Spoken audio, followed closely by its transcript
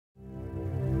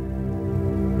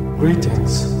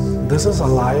Greetings, this is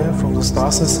Alaje from the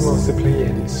star system of the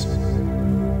Pleiades.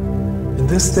 In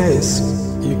these days,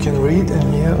 you can read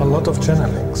and hear a lot of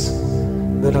channelings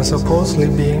that are supposedly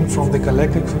being from the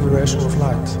Galactic Federation of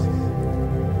Light.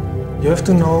 You have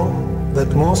to know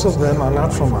that most of them are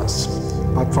not from us,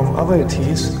 but from other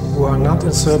entities who are not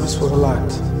in service for the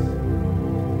light.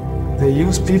 They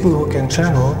use people who can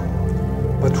channel,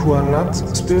 but who are not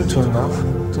spiritual enough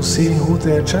to see who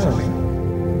they are channeling.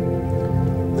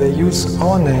 They use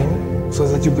our name so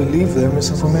that you believe their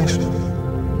misinformation.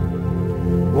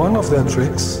 One of their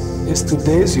tricks is to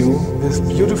daze you with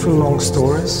beautiful long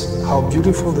stories, how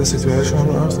beautiful the situation on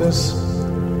Earth is,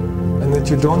 and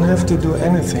that you don't have to do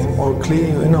anything or clear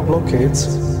your inner blockades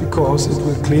because it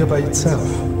will clear by itself.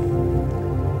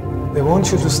 They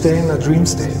want you to stay in a dream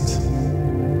state.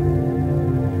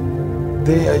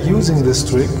 They are using this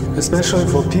trick especially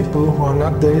for people who are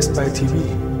not dazed by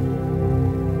TV.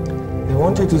 They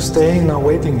want you to stay in a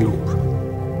waiting loop,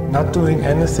 not doing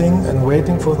anything and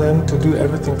waiting for them to do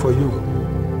everything for you.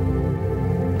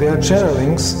 Their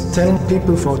channelings tell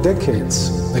people for decades,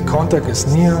 the contact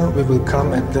is near, we will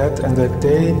come at that and that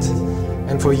date,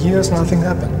 and for years nothing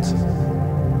happened.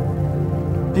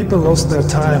 People lost their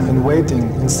time in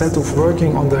waiting instead of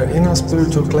working on their inner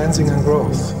spiritual cleansing and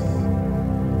growth.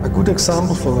 A good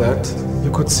example for that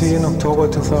you could see in October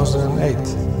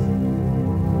 2008.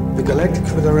 The Galactic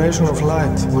Federation of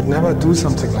Light would never do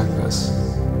something like this.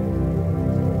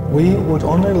 We would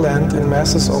only land in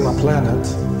masses on a planet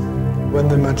when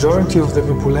the majority of the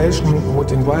population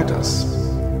would invite us.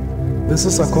 This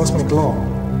is a cosmic law.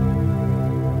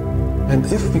 And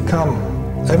if we come,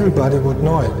 everybody would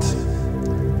know it.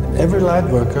 And every light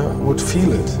worker would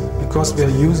feel it, because we are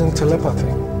using telepathy.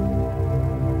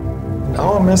 In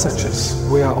our messages,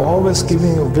 we are always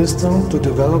giving you wisdom to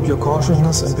develop your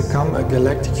consciousness and become a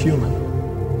galactic human.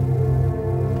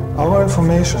 Our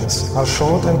informations are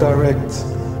short and direct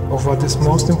of what is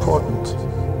most important.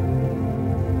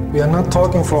 We are not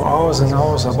talking for hours and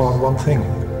hours about one thing.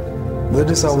 That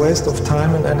is a waste of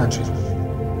time and energy.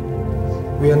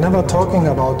 We are never talking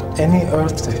about any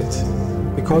Earth state,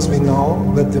 because we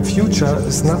know that the future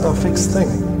is not a fixed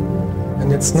thing,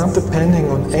 and it's not depending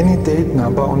on any date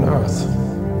number on Earth.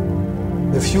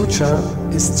 The future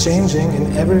is changing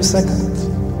in every second,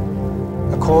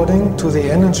 according to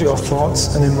the energy of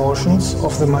thoughts and emotions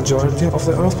of the majority of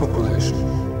the Earth population.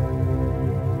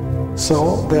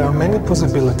 So there are many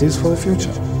possibilities for the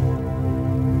future.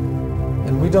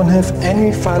 And we don't have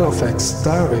any file effects,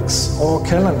 diaries or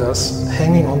calendars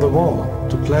hanging on the wall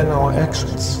to plan our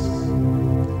actions.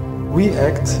 We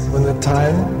act when the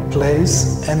time,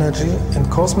 place, energy and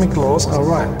cosmic laws are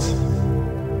right.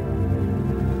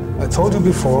 I told you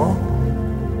before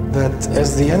that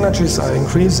as the energies are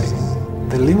increasing,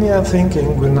 the linear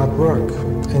thinking will not work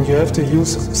and you have to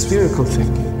use spherical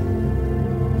thinking.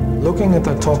 Looking at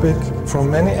a topic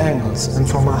from many angles and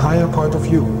from a higher point of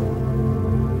view.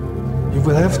 You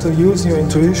will have to use your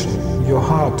intuition, your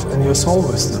heart and your soul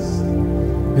wisdom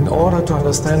in order to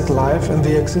understand life and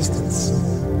the existence.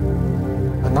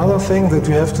 Another thing that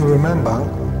we have to remember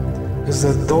is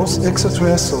that those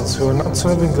extraterrestrials who are not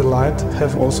serving the light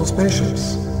have also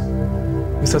spaceships.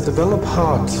 With a developed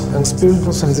heart and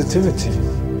spiritual sensitivity,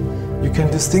 you can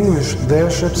distinguish their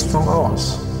ships from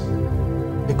ours.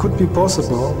 It could be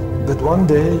possible that one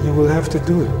day you will have to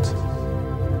do it.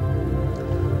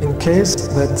 In case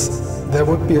that there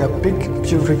would be a big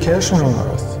purification on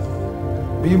Earth,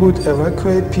 we would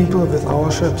evacuate people with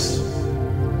our ships.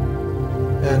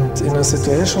 And in a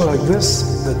situation like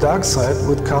this, the dark side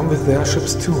would come with their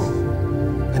ships too.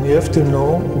 And you have to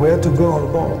know where to go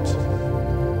on board.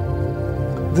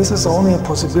 This is only a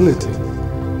possibility.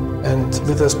 And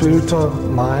with a spiritual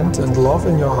mind and love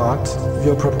in your heart,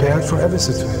 you are prepared for every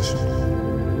situation.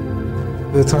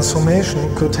 The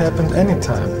transformation could happen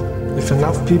anytime, if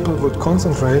enough people would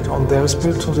concentrate on their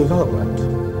spiritual development.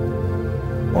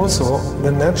 Also,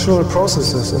 the natural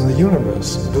processes in the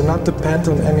universe do not depend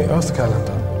on any Earth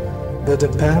calendar. They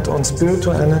depend on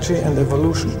spiritual energy and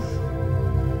evolution.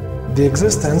 The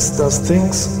existence does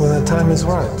things when the time is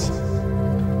right.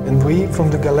 And we, from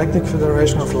the Galactic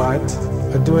Federation of Light,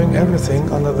 are doing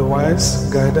everything under the wise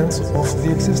guidance of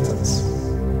the existence.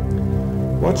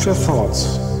 What's your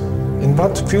thoughts? In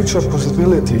what future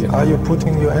possibility are you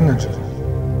putting your energy?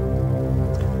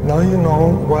 Now you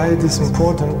know why it is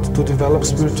important to develop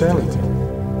spirituality.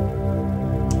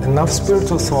 Enough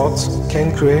spiritual thoughts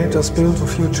can create a spiritual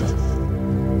future.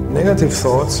 Negative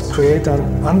thoughts create an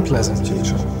unpleasant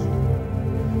future.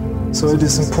 So it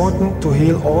is important to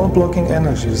heal all blocking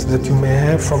energies that you may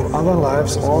have from other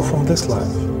lives or from this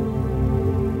life.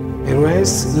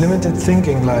 Erase limited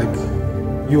thinking like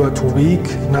you are too weak,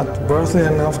 not worthy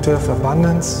enough to have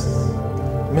abundance,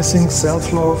 missing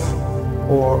self-love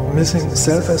or missing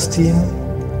self-esteem,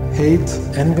 hate,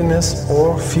 enviness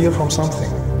or fear from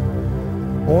something.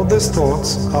 All these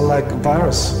thoughts are like a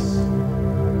virus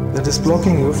that is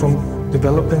blocking you from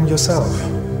developing yourself.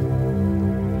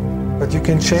 But you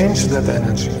can change that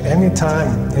energy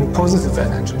anytime in positive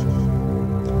energy.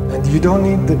 And you don't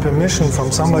need the permission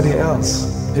from somebody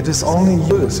else. It is only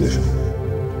your decision.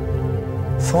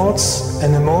 Thoughts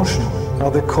and emotion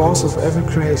are the cause of every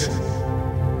creation.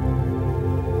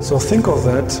 So think of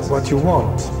that what you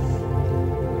want,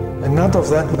 and not of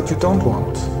that what you don't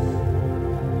want.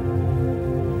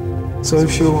 So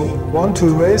if you want to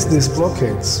erase these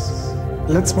blockades,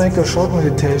 let's make a short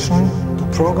meditation to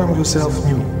program yourself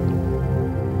new.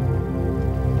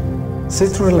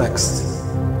 Sit relaxed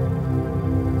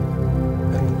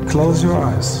and close your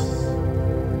eyes.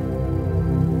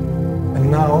 And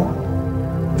now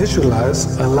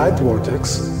visualize a light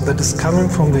vortex that is coming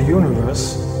from the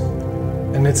universe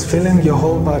and it's filling your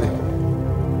whole body.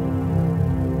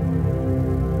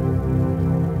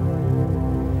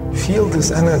 Feel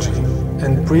this energy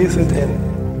and breathe it in.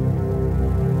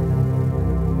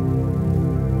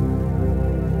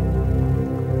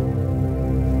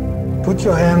 Put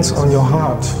your hands on your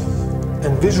heart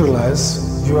and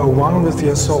visualize you are one with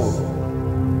your soul.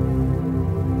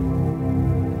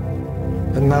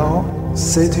 And now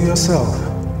say to yourself,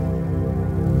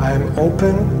 I am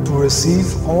open to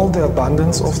receive all the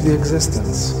abundance of the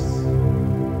existence.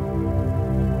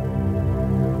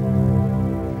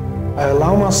 I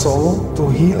allow my soul to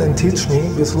heal and teach me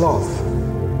with love.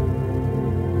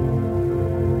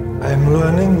 I am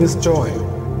learning with joy.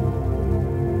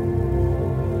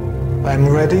 I am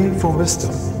ready for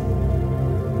wisdom.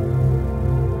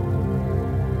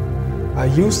 I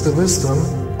use the wisdom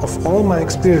of all my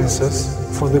experiences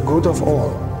for the good of all.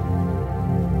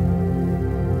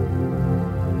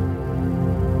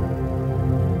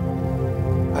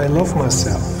 I love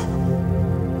myself.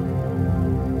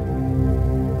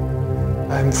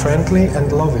 I am friendly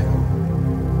and loving.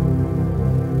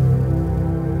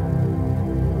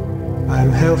 I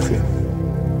am healthy.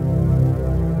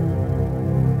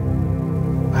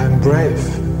 I am brave.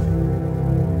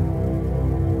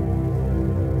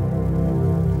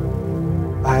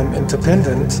 I am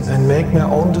independent and make my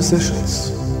own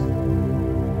decisions.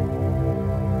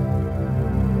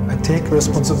 I take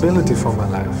responsibility for my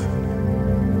life.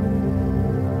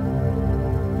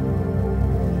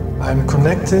 I am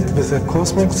connected with the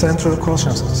cosmic central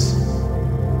consciousness.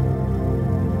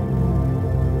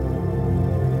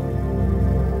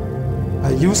 I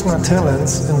use my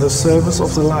talents in the service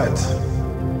of the light.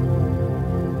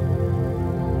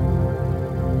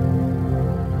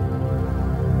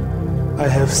 I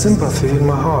have sympathy in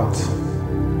my heart.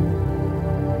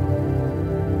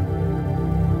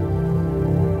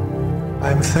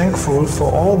 I am thankful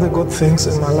for all the good things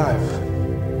in my life.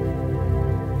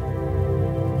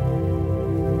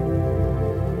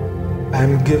 I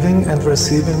am giving and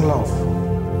receiving love.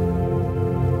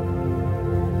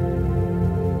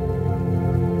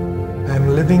 I am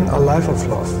living a life of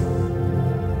love.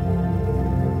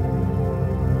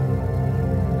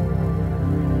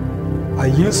 I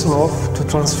use love to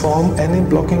transform any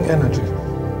blocking energy.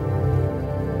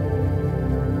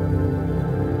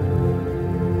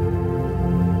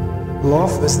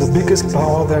 Love is the biggest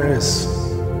power there is.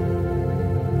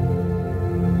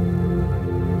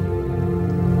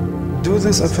 Do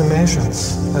these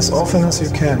affirmations as often as you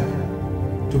can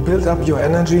to build up your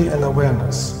energy and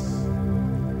awareness.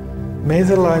 May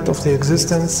the light of the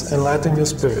existence enlighten your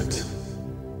spirit.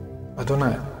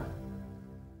 Adonai.